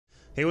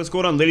Hey, what's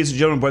going on, ladies and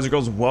gentlemen, boys and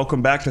girls?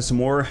 Welcome back to some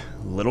more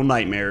Little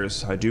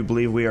Nightmares. I do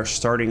believe we are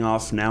starting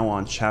off now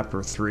on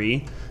Chapter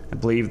 3. I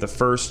believe the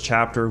first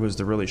chapter was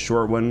the really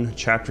short one.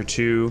 Chapter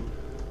 2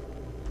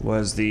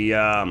 was the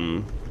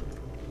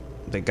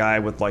guy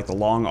with, like, the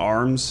long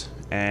arms.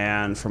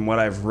 And from what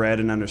I've read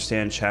and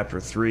understand, Chapter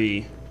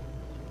 3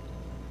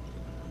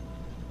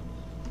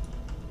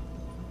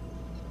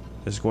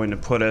 is going to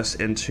put us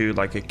into,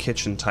 like, a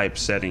kitchen-type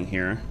setting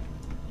here.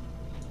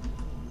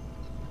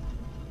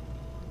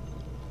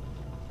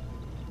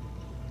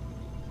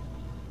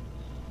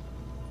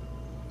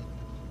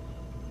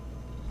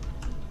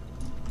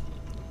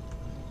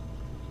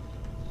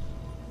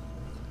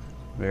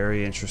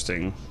 Very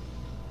interesting.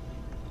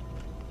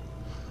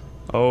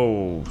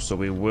 Oh, so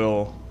we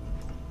will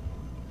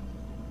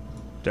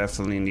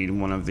definitely need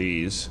one of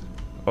these.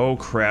 Oh,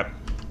 crap.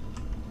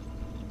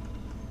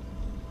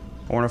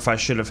 I wonder if I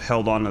should have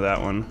held on to that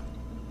one.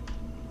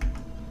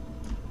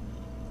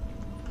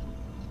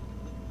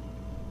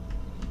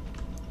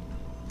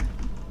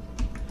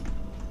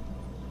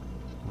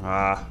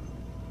 Ah.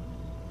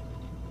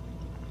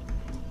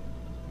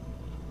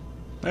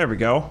 There we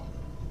go.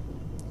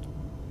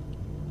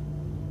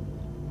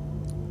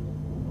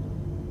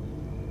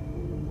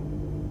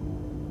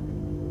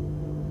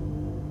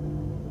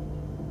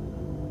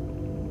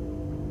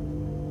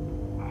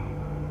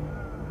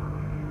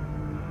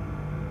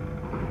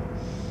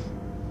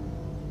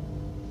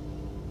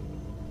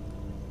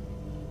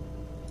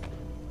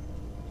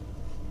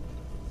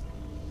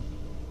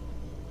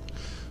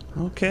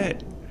 Okay.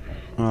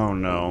 Oh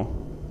no.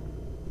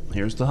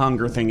 Here's the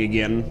hunger thing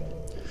again.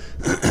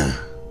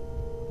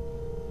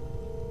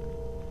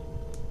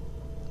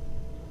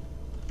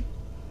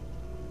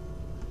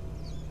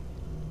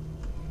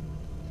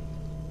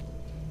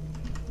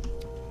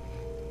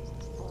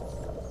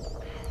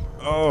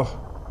 Oh.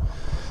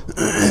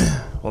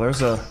 Well,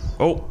 there's a...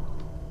 Oh.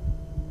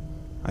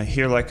 I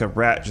hear like a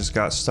rat just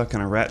got stuck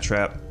in a rat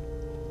trap.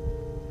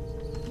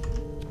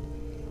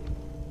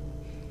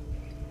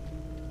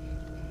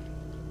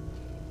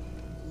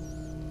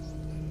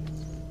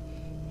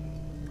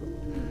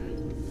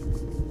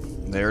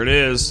 There it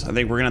is. I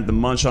think we're gonna have to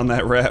munch on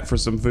that rat for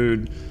some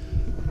food.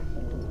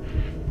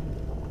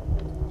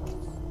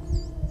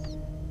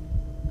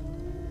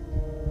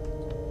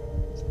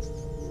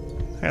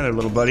 Hey there,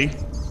 little buddy.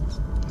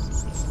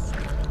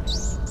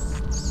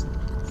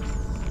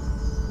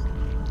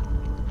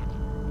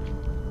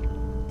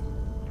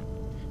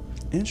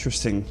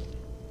 Interesting.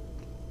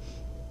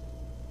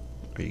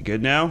 Are you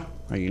good now?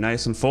 Are you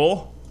nice and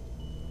full?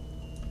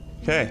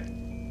 Okay.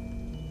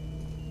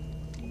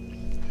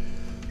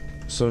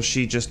 So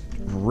she just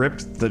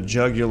ripped the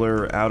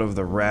jugular out of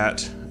the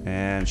rat,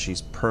 and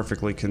she's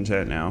perfectly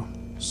content now.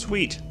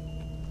 Sweet.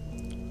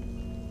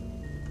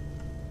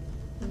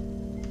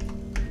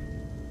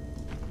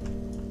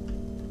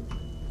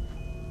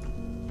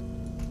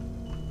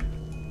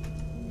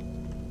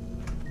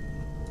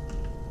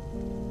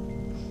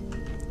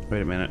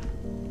 Wait a minute.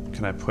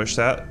 Can I push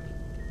that?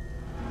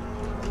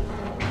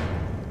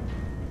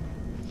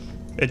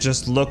 It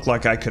just looked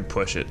like I could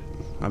push it.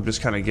 I'm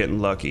just kind of getting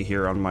lucky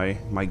here on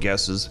my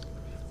guesses.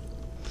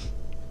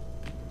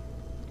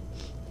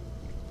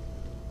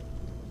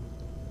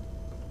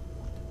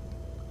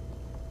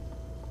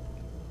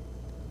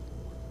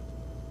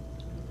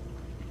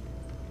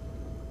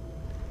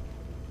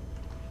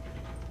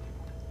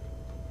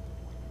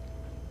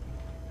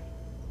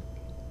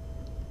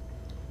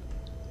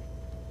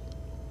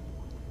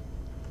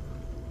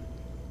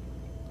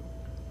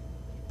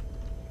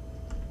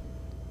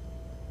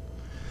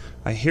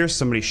 I hear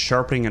somebody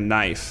sharpening a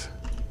knife.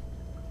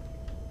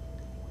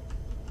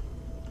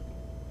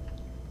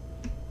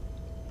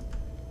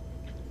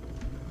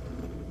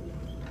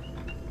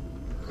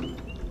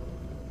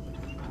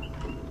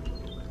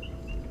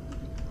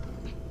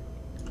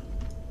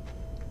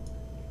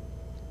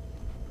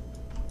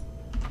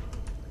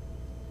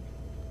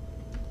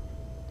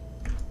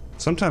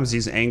 Sometimes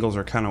these angles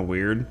are kind of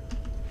weird.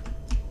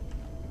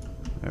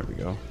 There we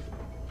go.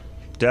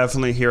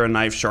 Definitely hear a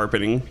knife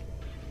sharpening.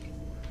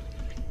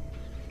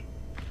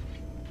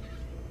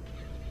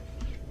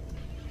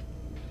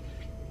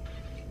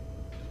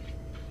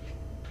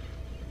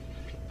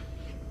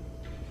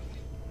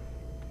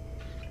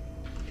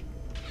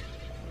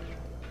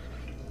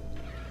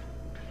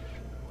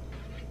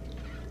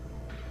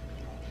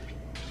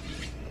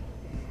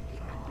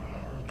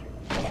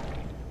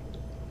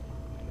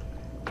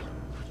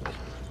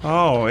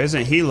 Oh,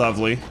 isn't he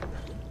lovely?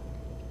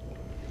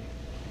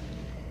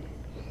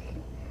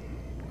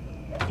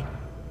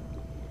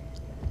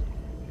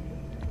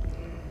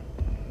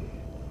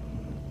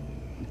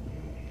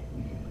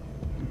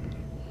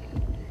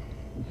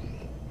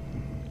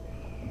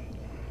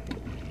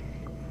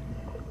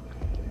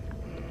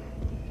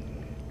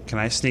 Can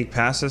I sneak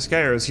past this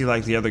guy, or is he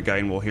like the other guy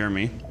and will hear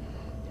me?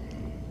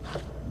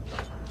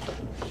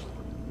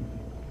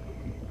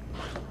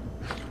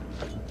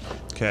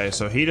 Okay,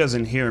 so he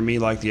doesn't hear me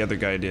like the other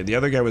guy did. The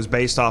other guy was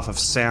based off of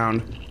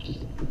sound.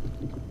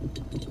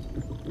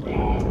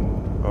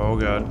 Oh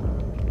god.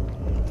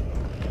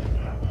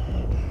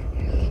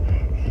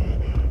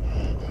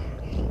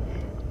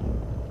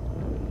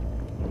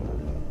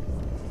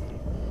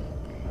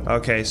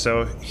 Okay,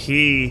 so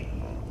he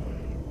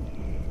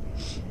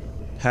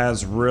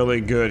has really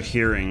good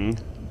hearing.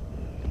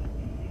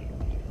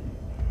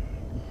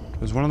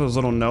 There's one of those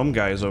little gnome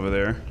guys over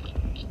there.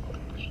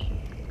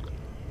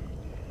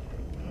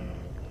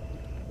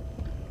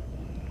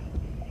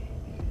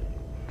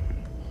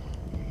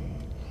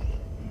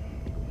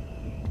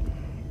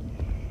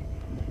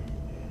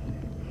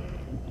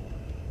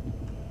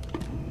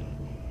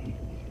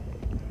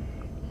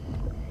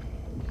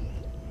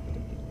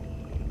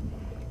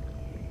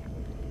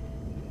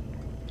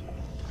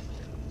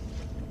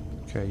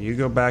 Okay, you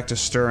go back to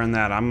stirring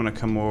that. I'm gonna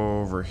come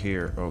over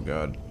here. Oh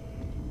god.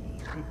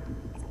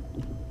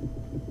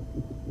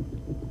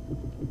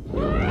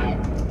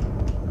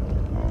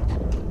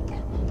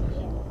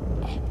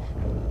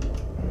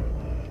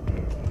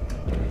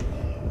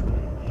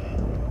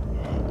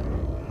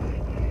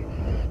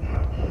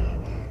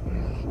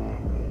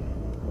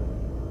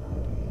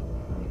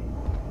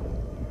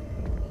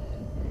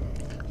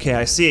 Okay,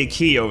 I see a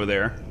key over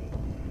there.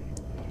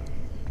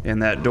 In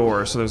that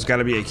door, so there's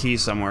gotta be a key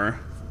somewhere.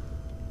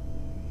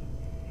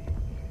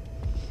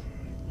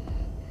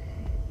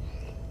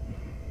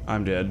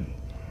 I'm dead.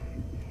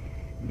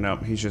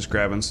 Nope, he's just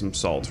grabbing some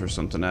salt or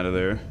something out of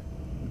there.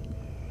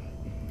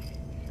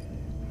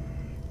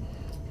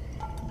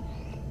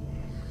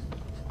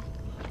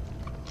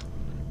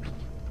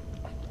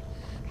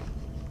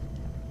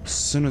 As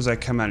soon as I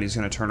come out, he's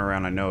gonna turn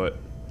around, I know it.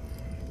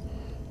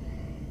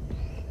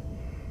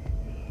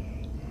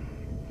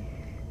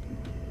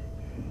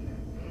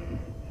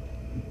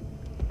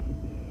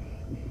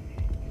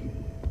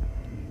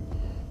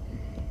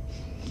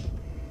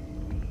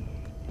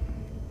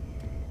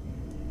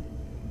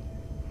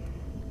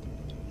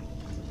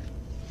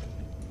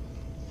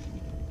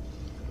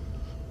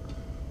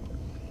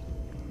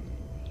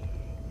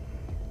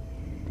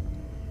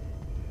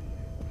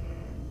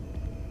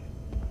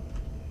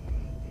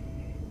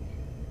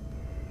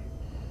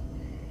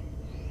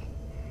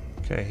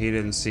 Okay, he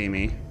didn't see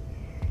me.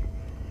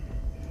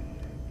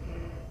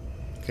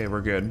 Okay,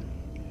 we're good.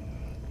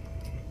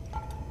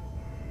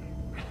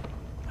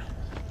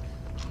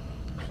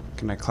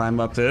 Can I climb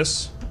up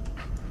this?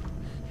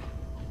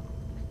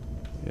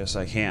 Yes,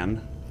 I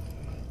can.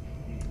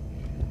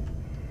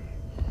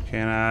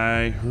 Can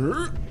I?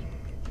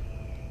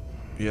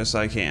 Yes,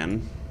 I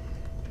can.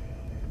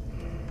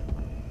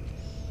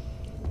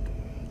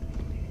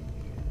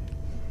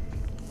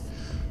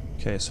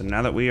 Okay, so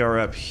now that we are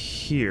up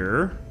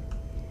here...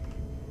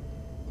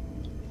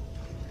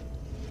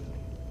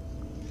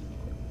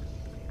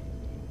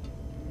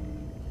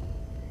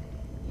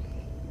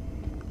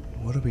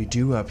 What do we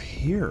do up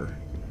here?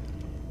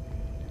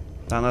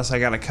 Unless I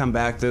gotta come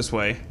back this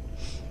way.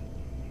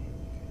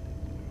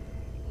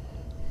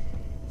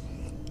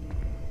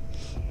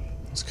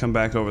 Let's come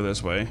back over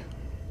this way.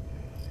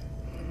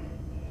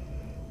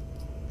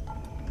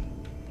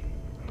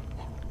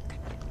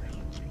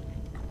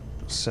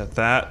 Set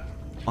that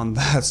on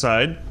that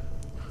side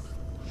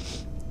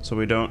so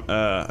we don't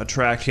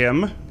attract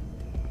him.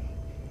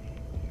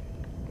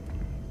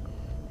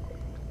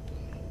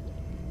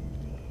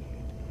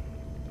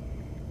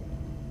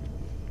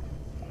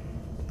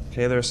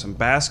 Okay, there's some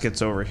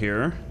baskets over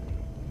here.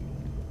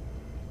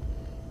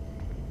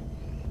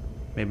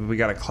 Maybe we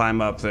gotta climb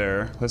up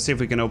there. Let's see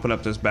if we can open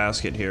up this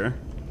basket here.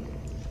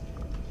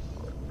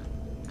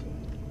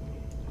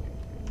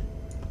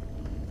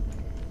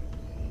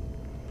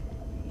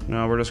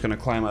 No, we're just gonna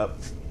climb up.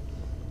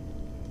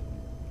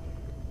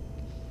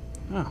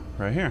 Oh,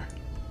 right here.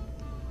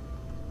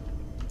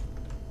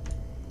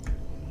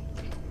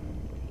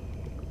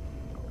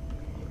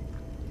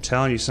 I'm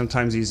telling you,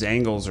 sometimes these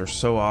angles are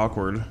so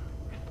awkward.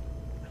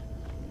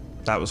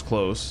 That was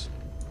close.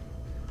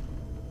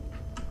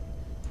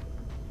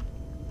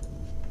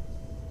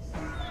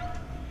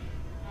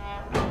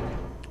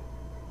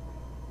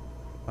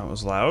 That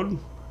was loud.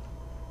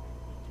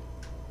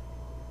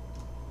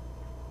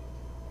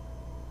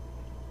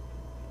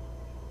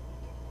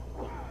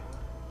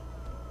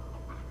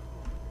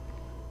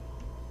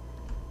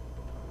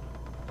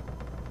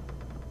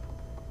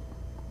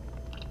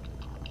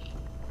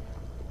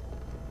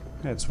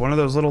 Yeah, it's one of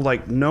those little,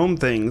 like, gnome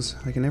things.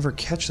 I can never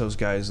catch those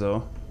guys,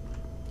 though.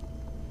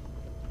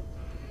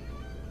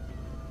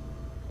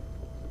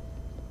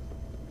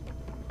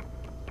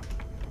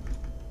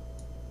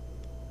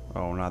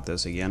 Oh, not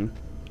this again.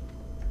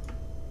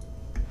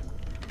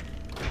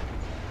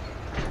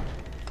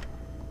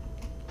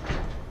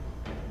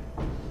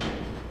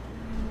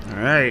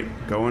 Alright,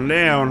 going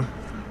down.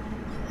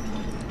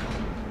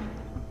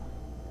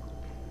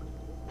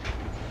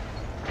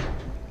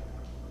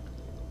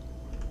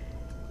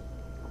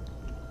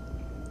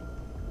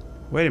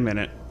 Wait a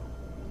minute.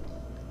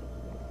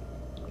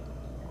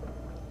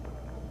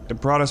 It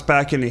brought us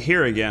back into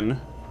here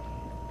again.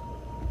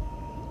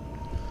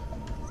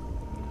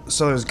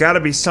 So there's got to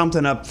be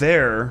something up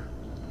there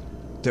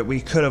that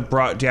we could have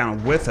brought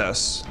down with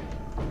us.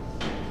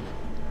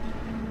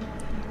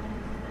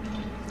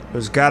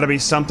 There's got to be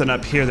something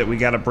up here that we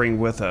got to bring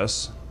with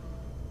us.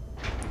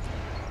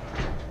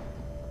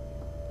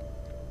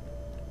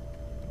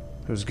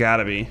 There's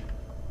gotta be.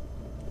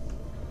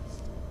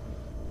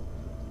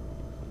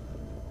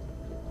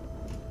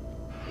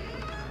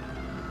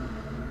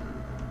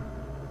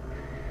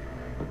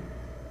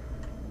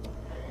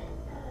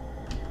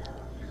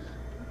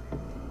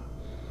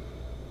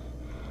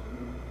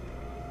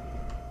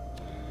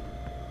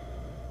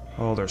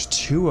 Oh, there's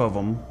two of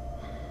them.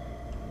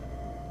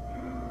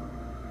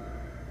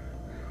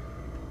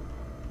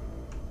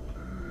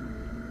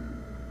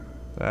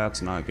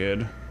 That's not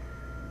good.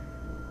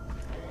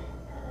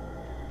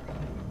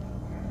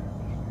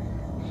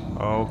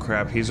 Oh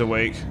crap, he's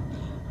awake.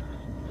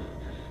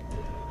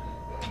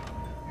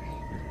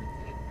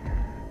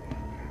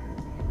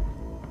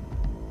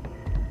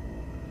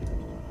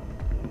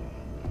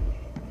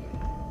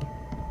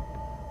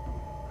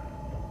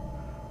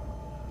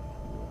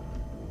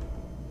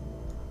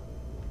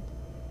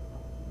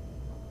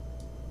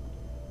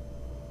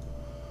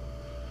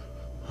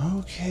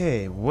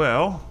 Okay,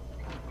 well.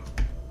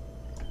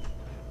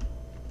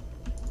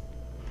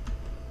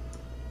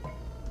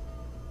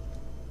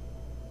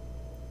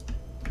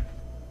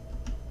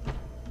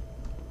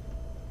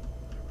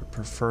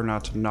 Prefer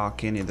not to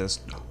knock any of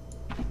this.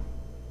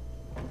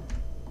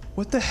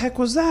 What the heck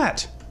was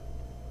that?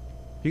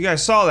 You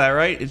guys saw that,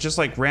 right? It just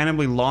like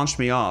randomly launched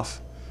me off.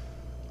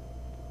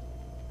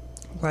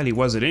 I'm glad he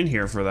wasn't in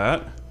here for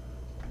that.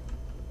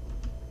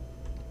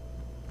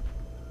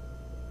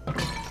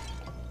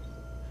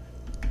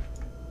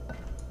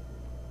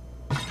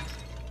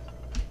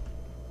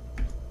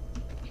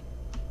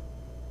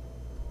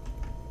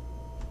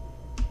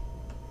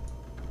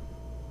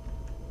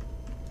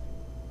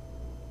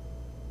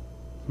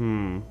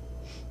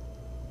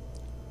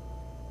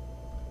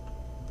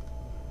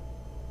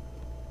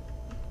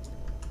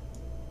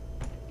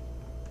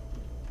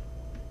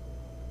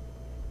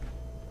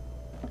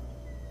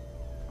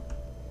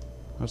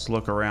 Let's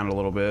look around a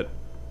little bit.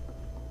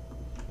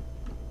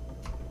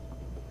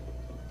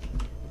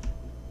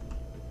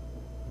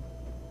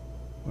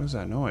 What is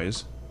that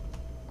noise?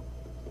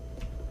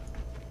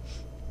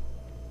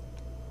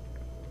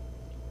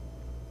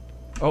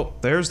 Oh,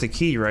 there's the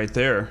key right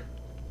there.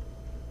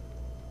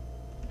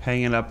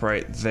 Hanging up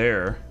right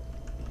there.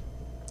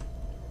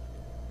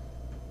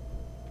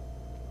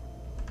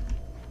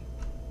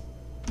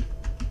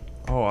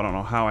 Oh, I don't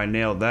know how I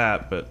nailed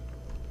that, but...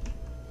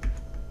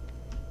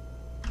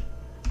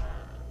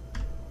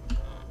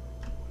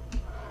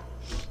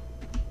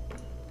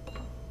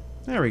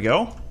 There we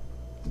go.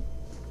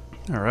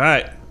 All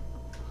right.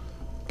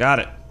 Got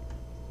it.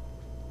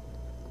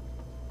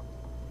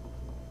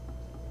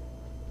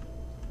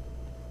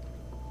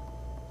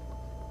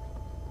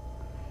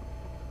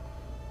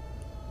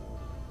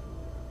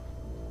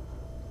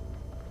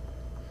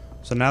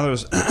 So now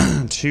there's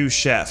two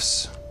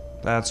chefs.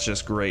 That's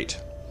just great.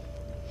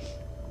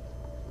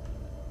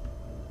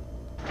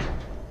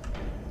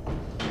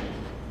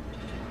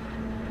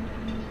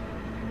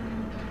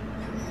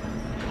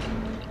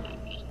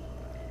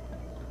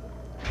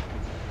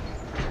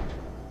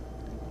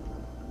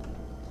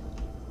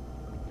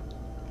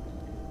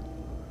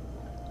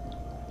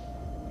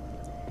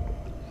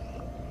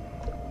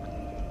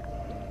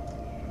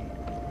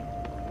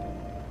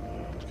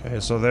 Okay,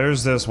 so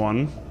there's this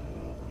one.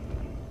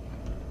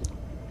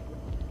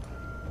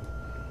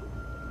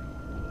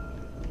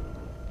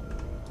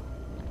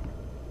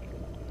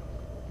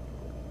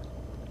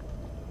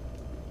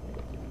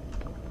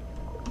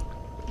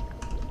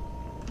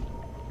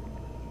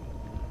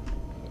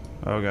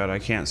 Oh god, I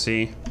can't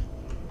see.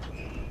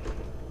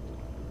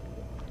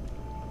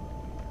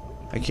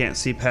 I can't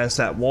see past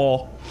that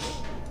wall.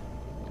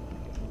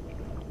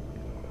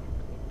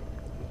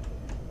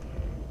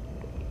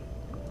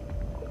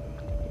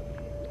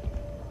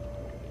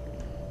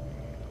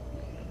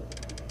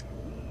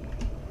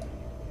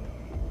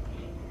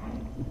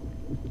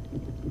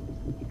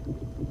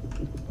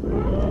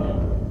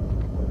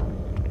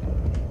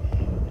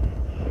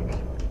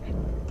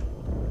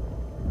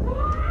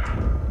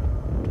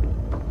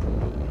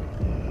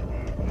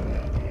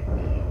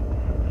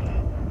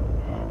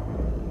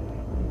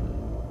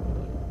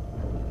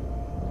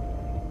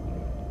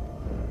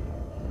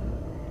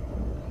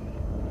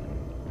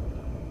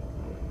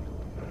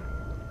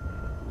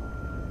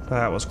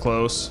 That was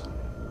close.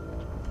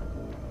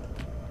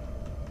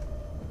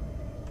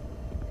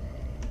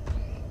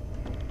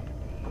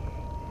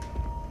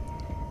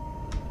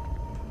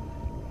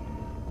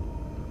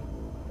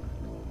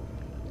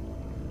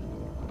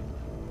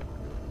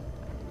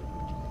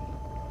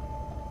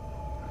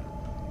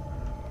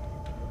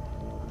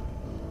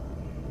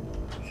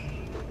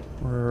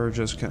 We're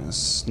just gonna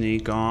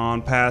sneak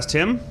on past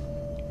him.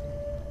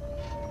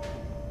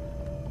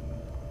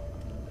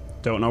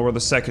 Don't know where the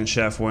second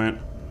chef went.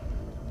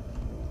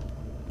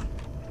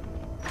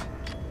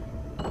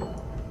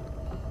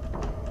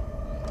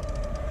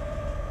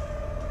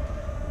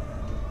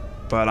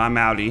 But I'm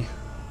outie.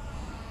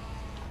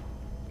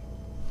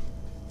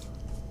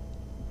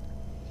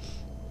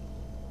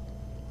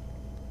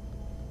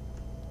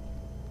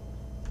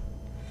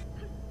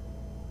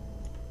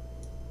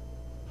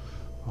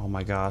 Oh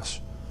my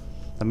gosh.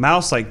 The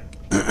mouse like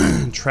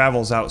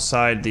travels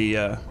outside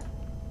the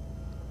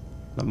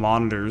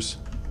monitors.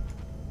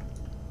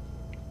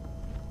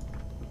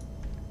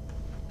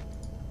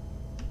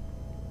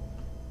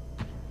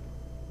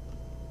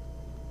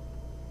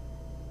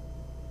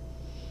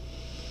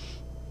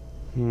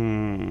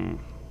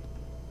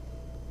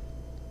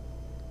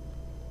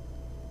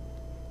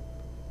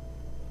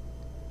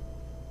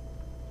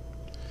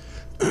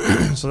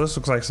 So this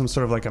looks like some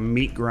sort of like a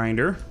meat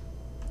grinder.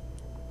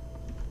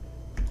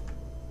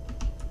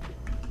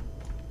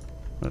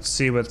 Let's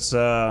see what's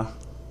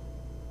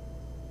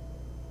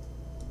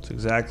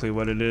exactly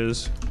what it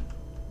is.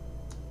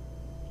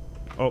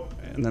 Oh,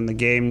 and then the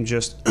game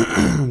just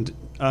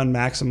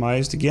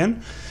unmaximized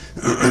again.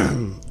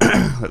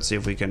 Let's see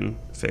if we can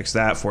fix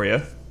that for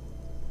you.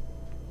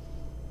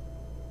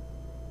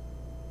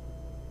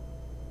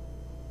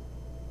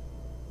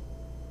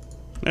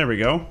 There we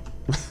go.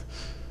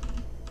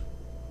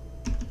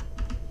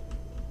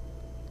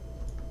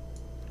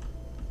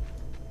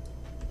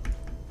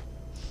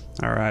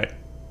 All right.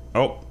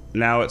 Oh,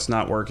 now it's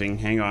not working.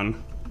 Hang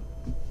on.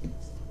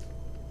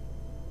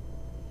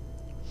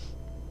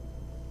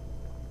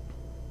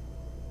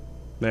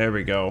 There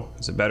we go.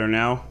 Is it better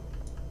now?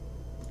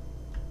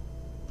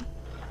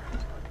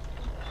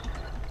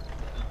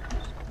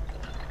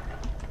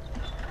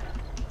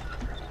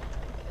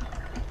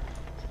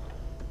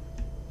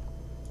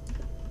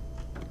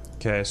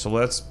 Okay, so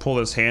let's pull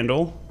this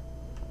handle.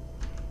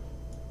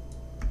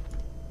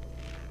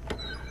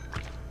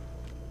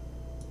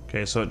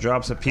 Okay, so it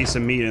drops a piece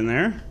of meat in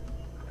there.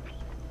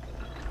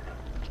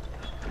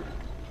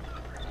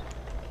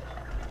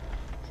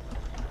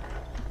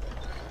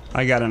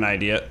 I got an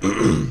idea.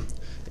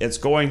 It's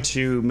going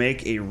to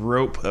make a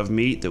rope of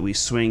meat that we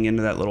swing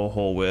into that little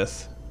hole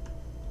with.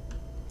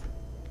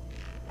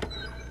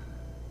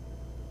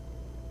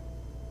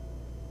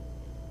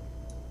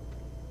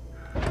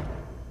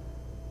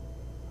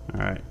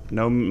 Alright,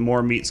 no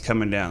more meat's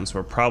coming down, so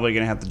we're probably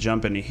going to have to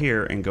jump into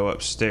here and go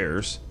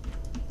upstairs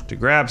to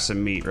grab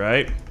some meat,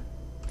 right?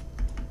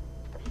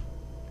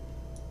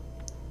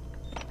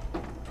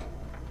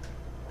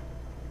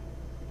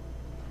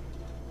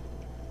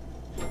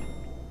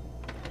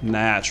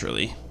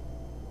 Naturally.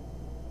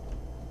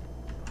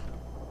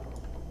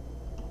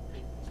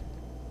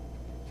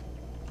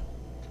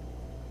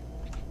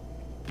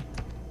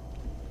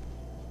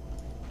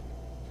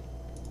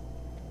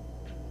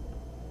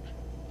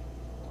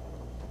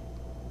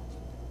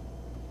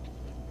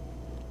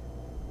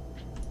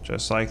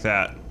 Just like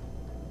that.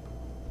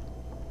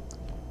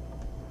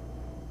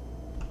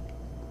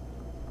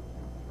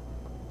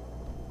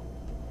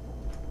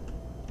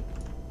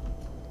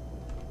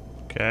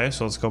 Okay,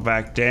 so let's go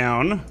back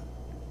down.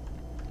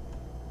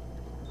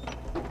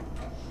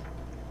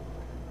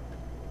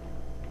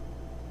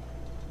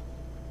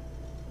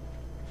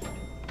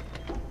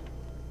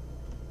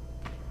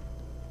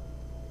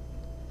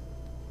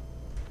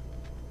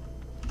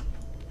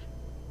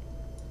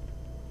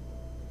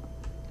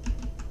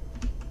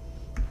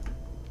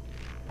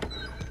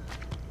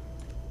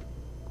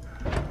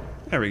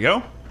 There we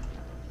go.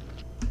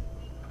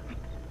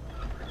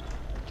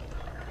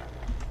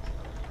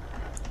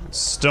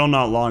 Still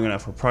not long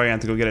enough. We'll probably have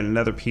to go get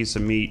another piece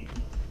of meat.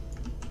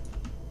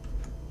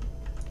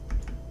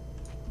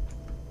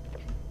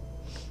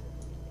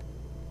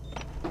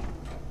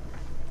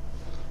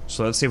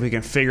 So let's see if we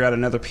can figure out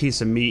another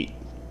piece of meat.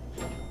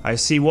 I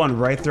see one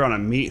right there on a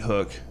meat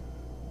hook.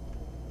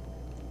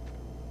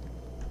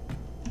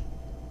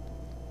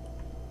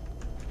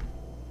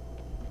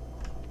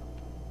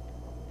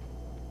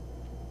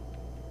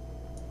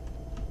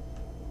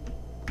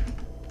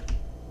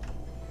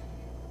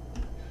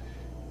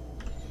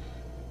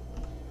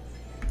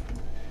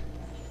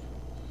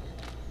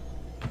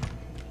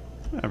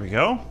 There we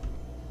go.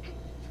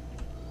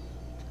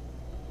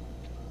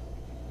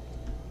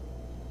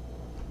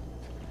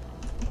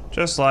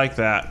 Just like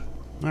that.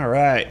 All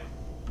right.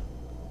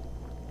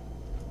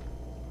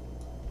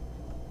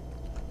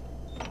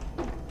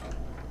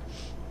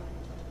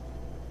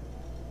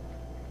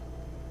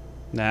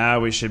 Now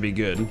we should be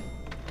good.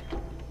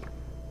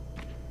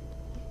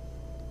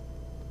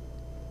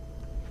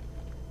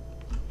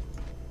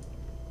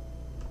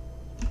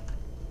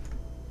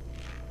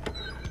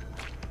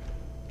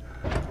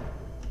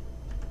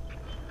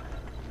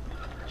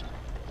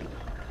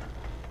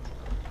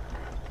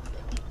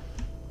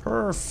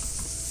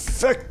 Perfection.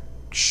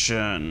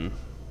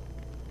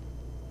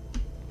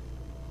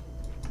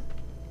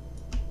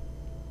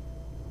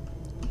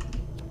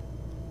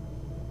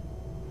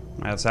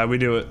 That's how we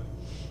do it.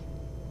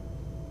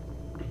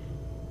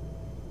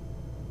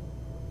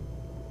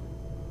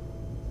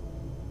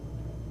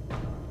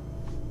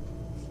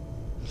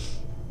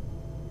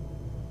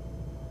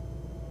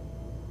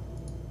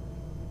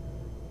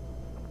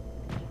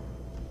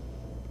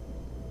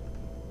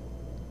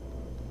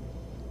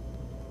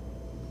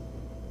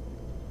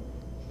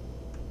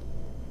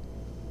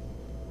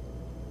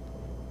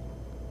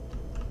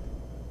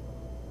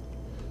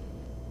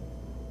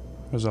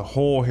 There's a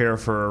hole here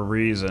for a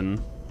reason,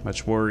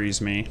 which worries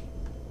me.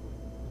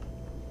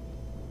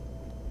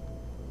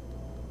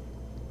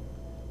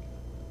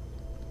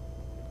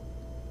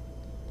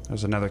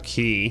 There's another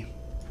key.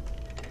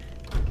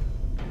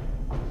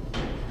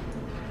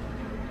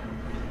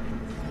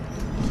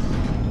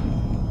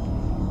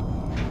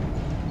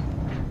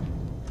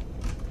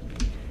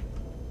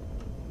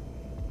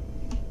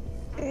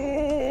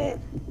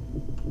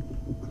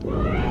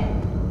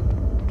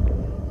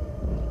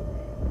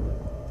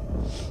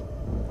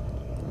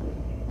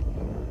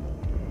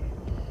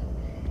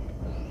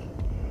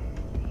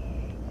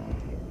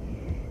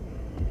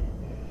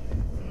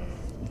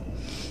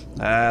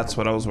 That's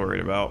what I was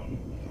worried about.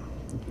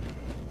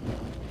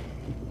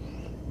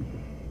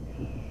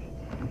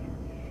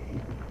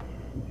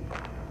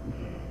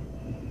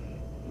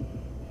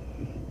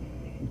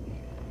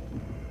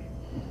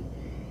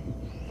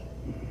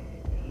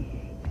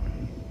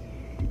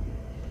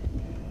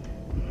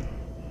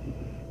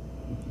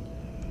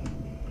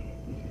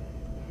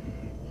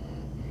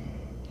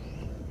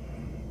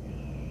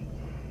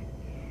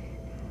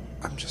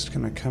 I'm just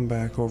gonna come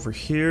back over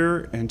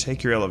here and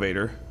take your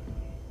elevator.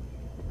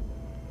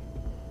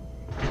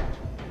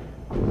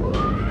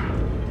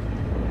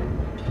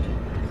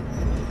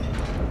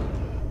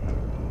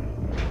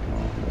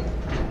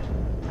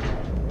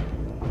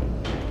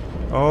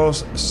 Oh,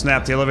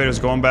 snap, the elevator's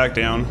going back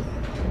down.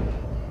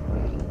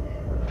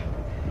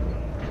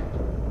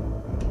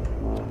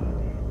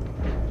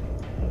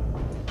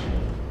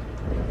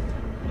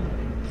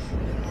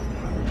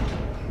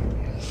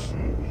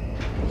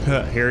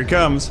 Here he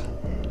comes.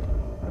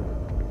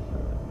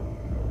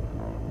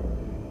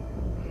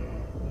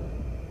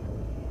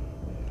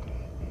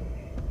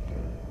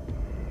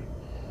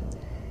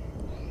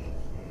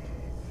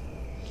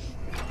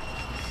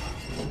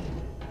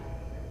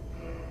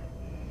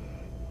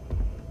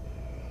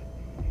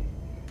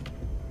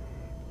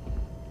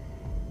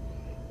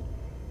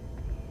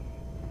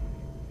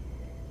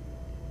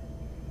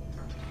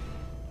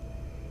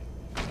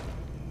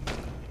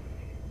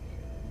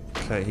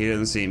 Okay, he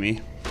didn't see me.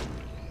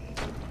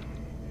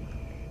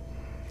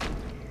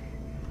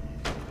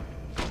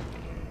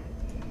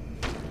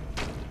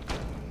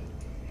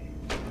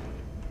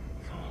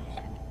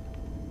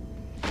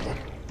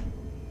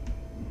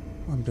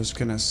 I'm just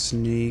gonna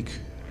sneak.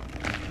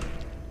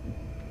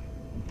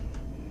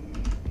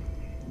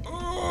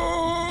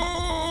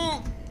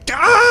 Oh!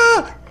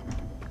 Ah!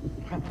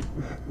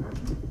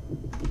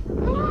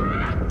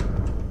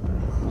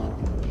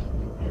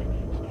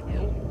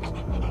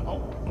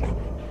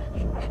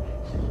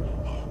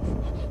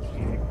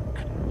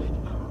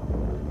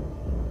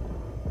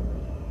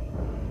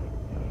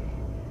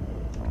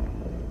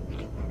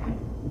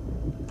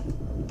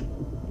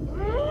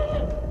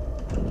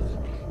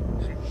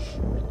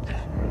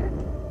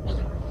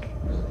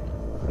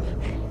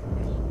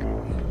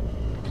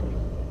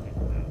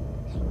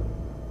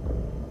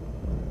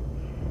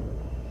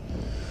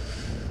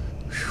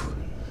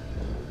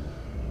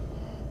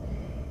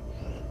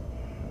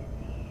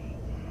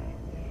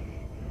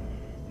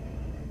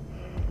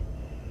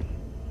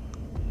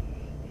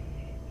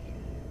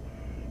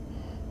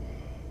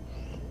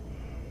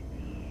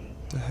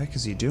 What the heck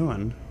is he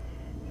doing?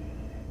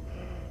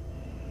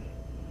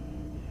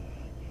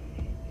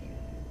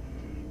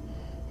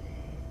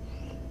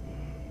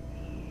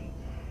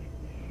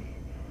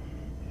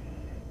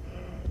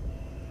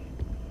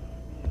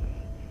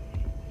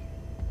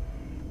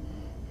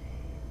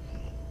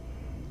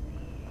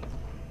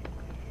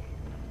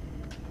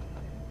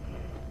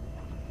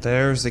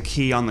 There's the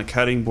key on the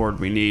cutting board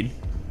we need.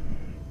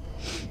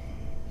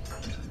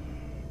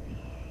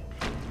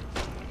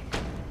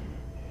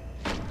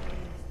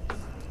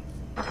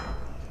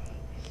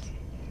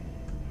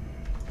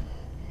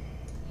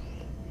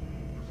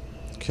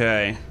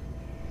 Okay.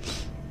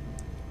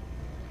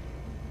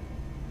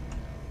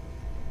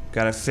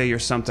 Gotta figure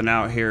something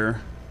out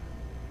here.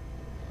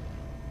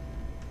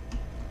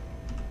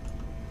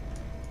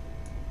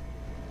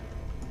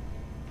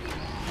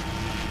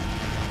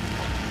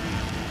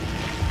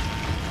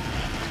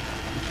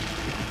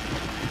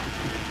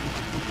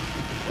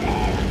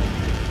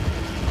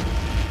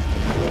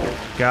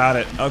 Got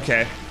it.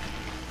 Okay.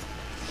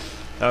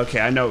 Okay,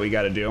 I know what we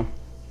gotta do.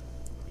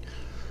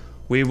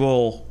 We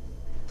will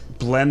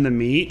blend the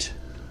meat,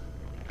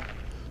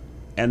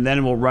 and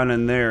then we'll run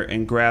in there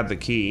and grab the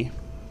key.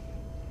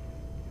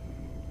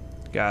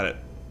 Got it.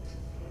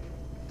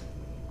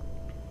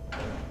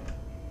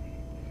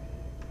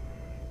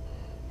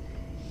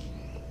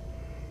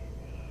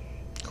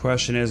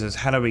 Question is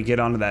how do we get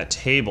onto that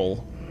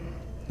table?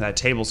 That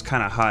table's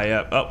kind of high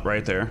up. Oh,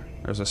 right there.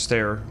 There's a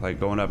stair,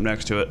 like, going up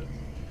next to it.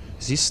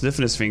 Is he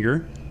sniffing his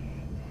finger?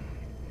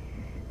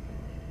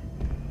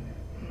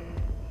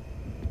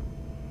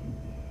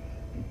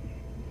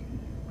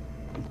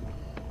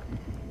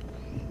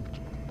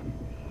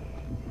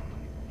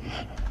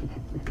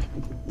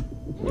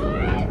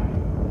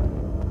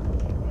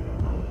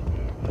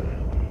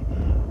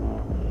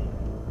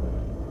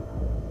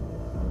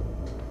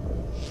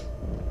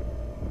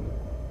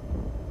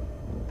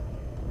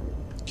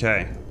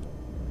 Okay.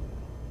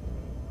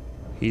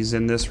 He's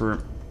in this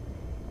room.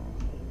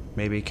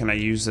 Maybe can I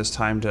use this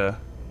time to...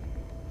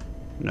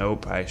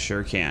 Nope, I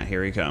sure can't.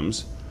 Here he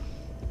comes.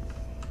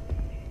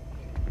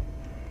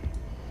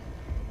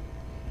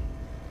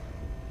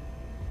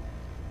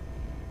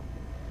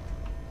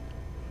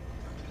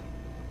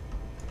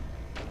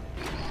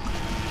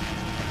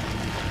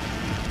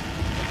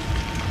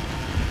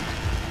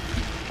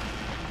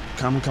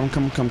 Come, come,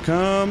 come, come,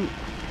 come.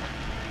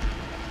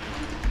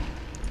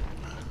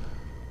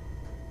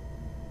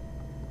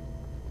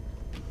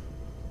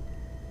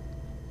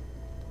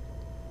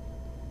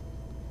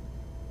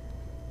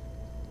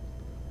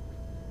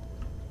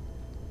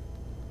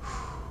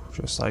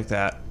 Just like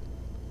that.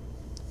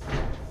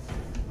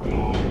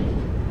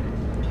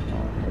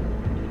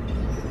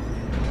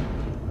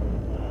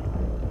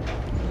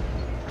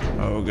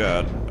 Oh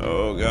god.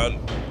 Oh god.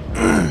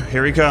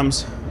 Here he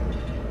comes.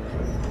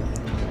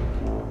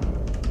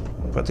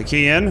 Put the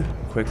key in.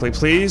 Quickly,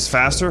 please.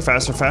 Faster,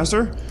 faster,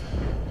 faster.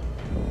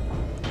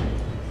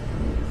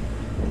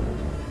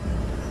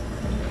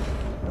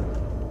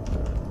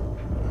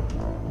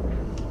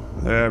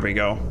 There we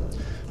go.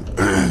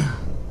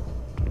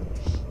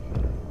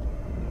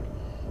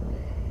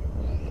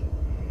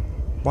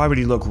 Why would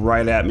he look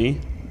right at me?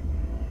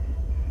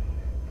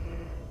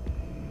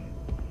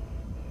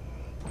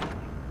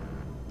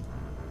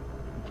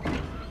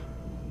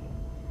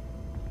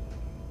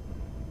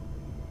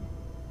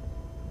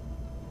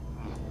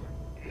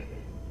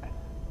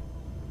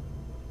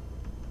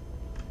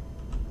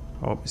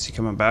 Oh, is he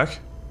coming back?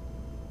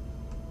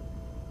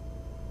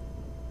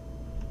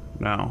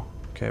 No.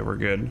 Okay, we're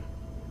good.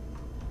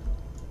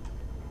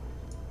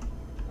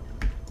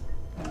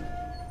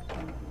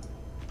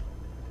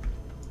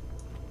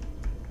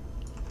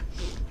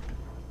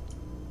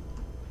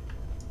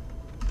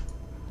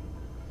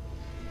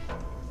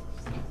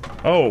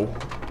 Oh.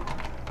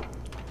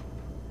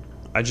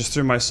 I just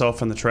threw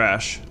myself in the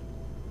trash.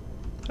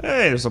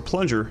 Hey, there's a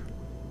plunger.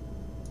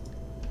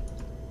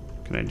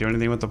 Can I do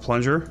anything with the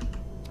plunger?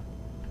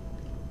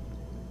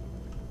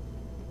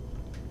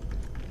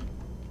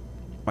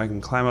 I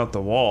can climb up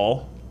the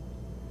wall.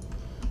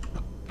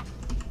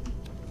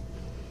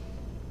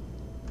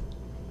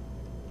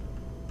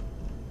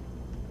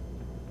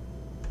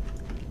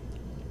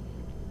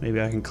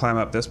 Maybe I can climb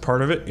up this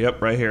part of it.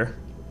 Yep, right here.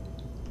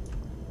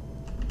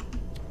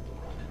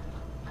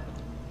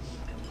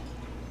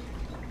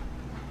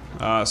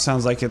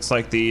 Sounds like it's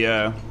like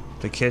the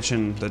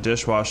kitchen, the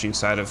dishwashing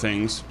side of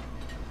things.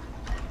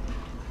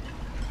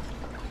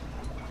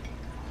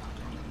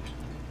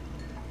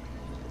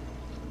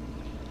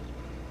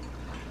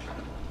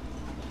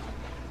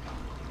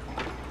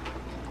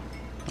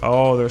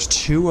 Oh, there's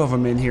two of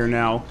them in here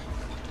now.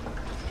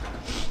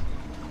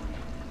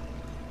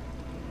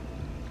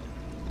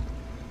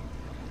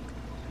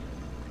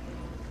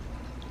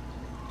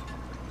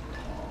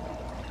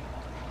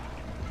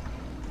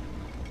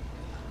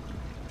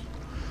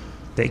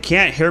 They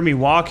can't hear me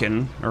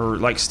walking or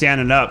like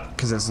standing up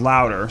because it's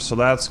louder, so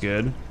that's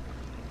good.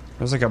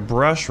 There's like a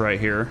brush right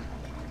here.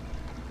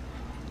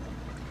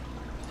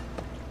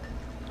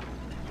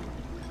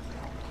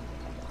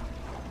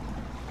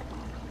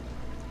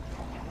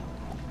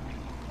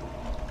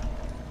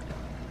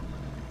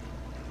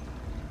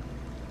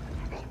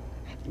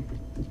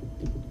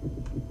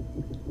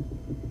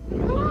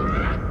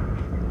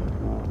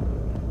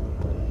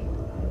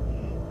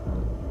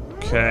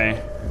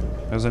 Okay.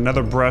 There's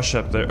another brush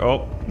up there.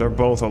 Oh, they're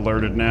both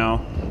alerted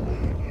now.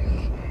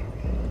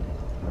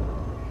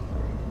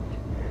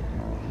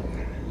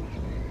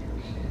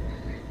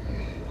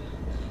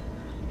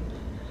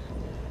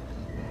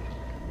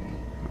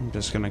 I'm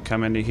just gonna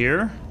come into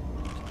here.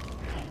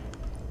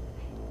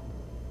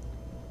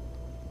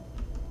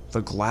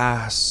 The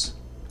glass.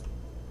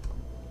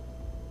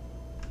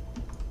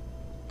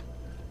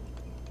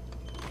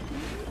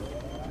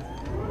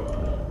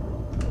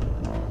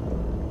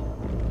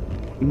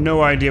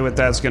 No idea what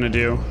that's gonna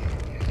do.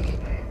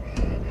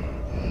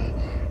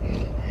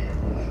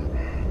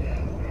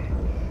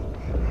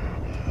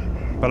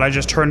 But I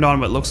just turned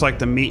on what looks like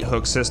the meat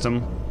hook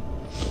system.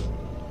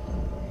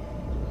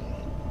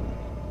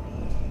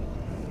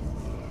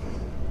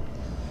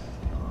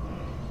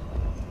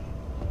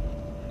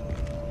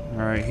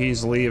 Alright,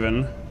 he's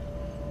leaving.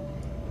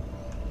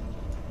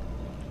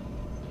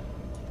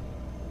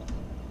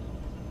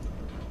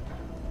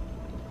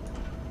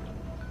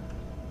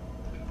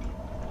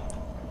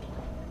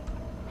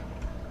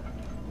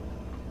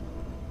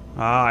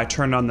 Ah, I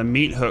turned on the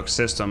meat hook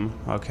system.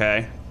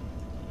 Okay.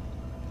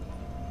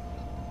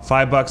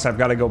 $5, I've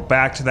got to go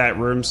back to that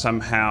room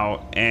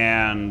somehow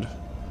and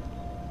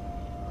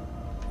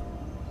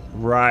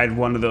ride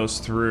one of those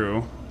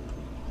through.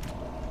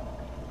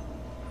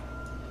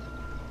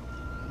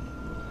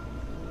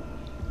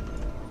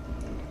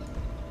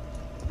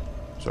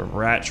 There's a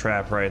rat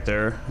trap right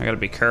there. I gotta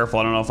be careful.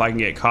 I don't know if I can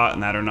get caught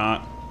in that or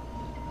not.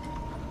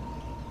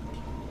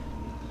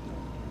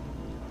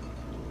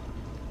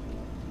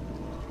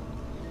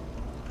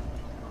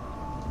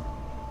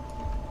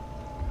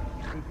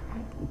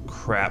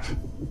 Crap.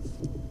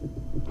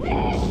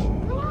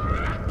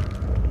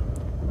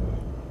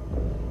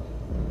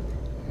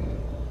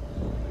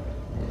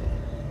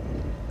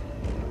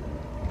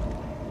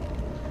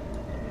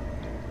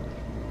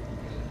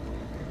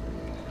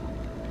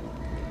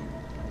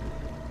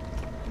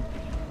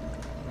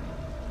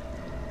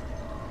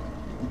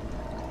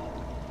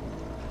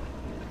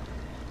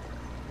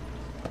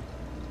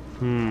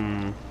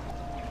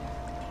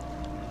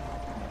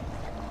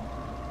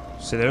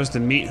 See, there's the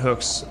meat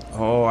hooks.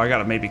 Oh, I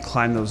gotta maybe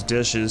climb those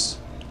dishes.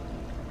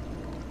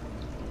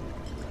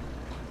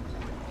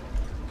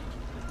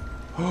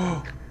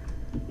 Oh.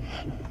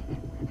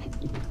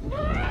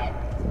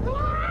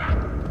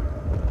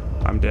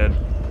 I'm dead.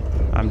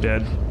 I'm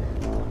dead.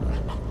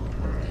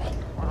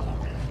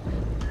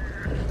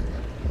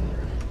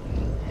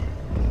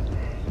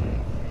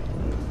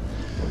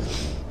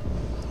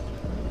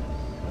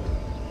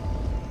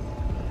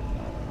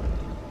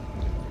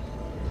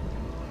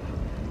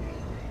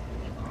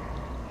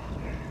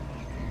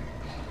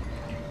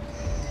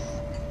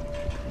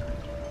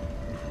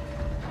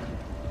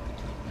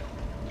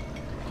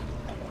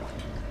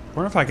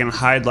 I wonder if I can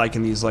hide like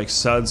in these like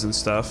suds and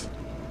stuff.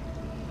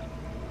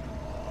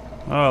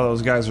 Oh,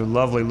 those guys are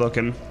lovely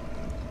looking.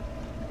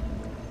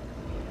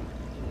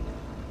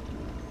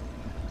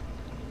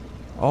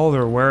 Oh,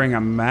 they're wearing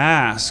a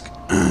mask.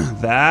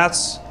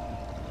 That's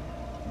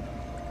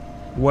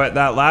what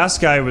that last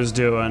guy was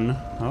doing.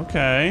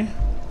 Okay.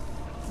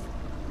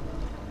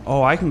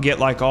 Oh, I can get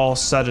like all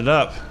sudded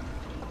up.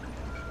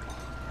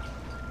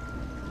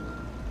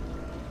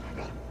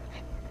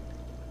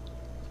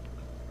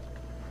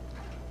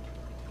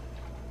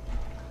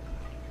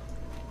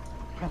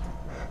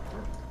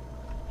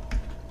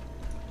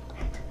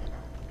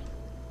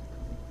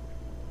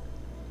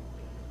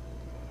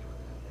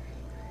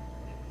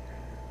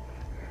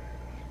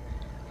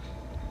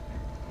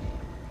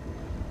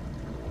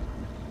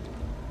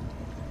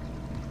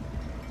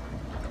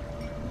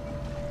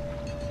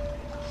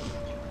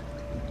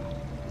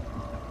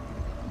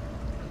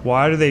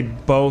 Why do they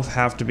both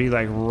have to be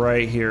like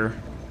right here?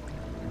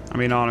 I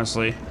mean,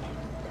 honestly.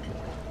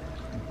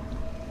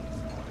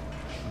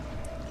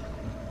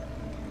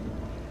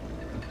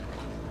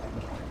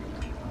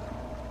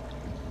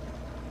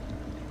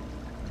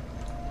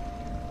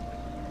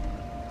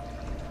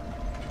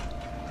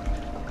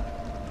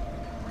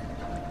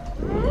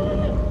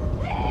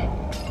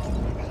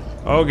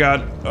 Oh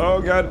god.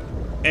 Oh god.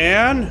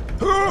 And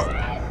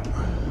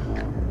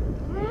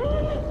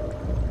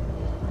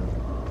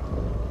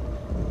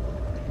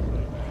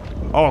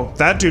oh,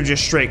 that dude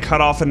just straight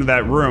cut off into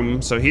that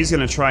room, so he's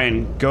gonna try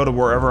and go to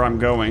wherever I'm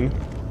going.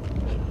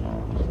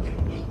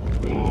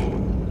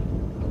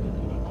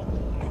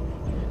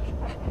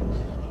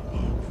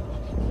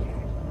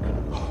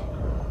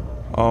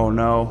 Oh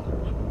no.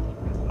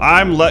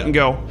 I'm letting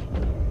go.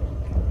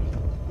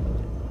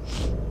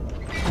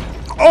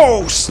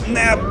 Oh,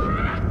 snap!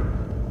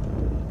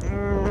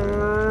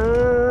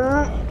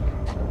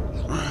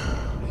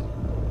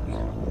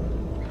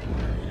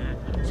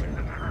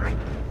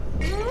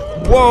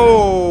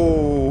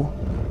 Whoa!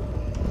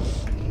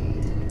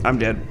 I'm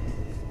dead.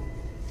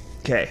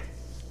 Okay.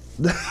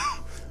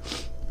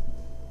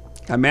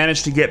 I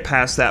managed to get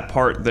past that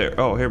part there.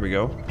 Oh, here we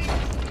go.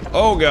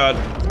 Oh god.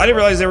 I didn't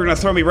realize they were gonna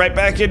throw me right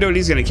back into it.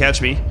 He's gonna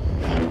catch me.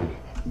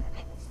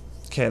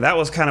 Okay, that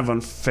was kind of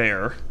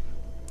unfair.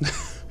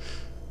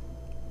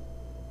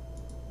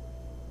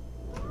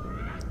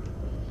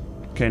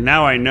 Okay,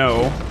 now I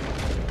know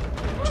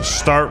to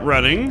start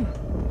running.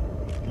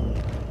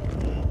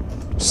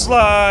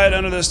 Slide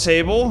under this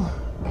table.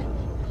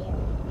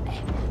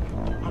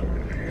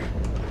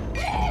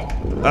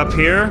 Up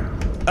here.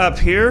 Up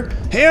here.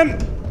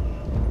 And...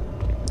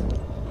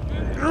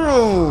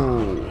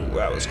 oh,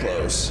 that was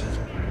close.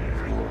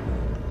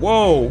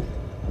 Whoa.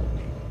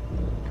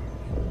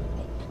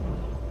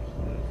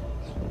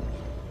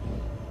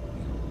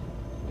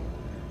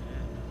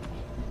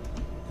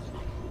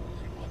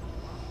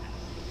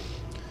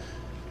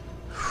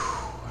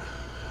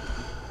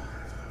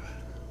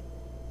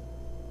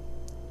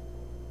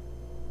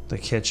 The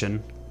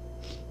kitchen.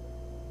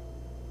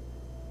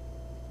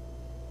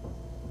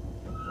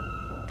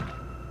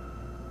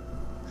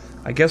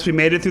 I guess we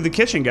made it through the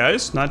kitchen,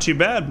 guys. Not too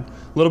bad. A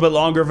little bit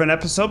longer of an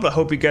episode, but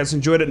hope you guys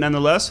enjoyed it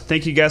nonetheless.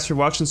 Thank you guys for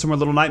watching some more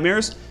Little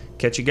Nightmares.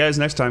 Catch you guys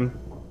next time.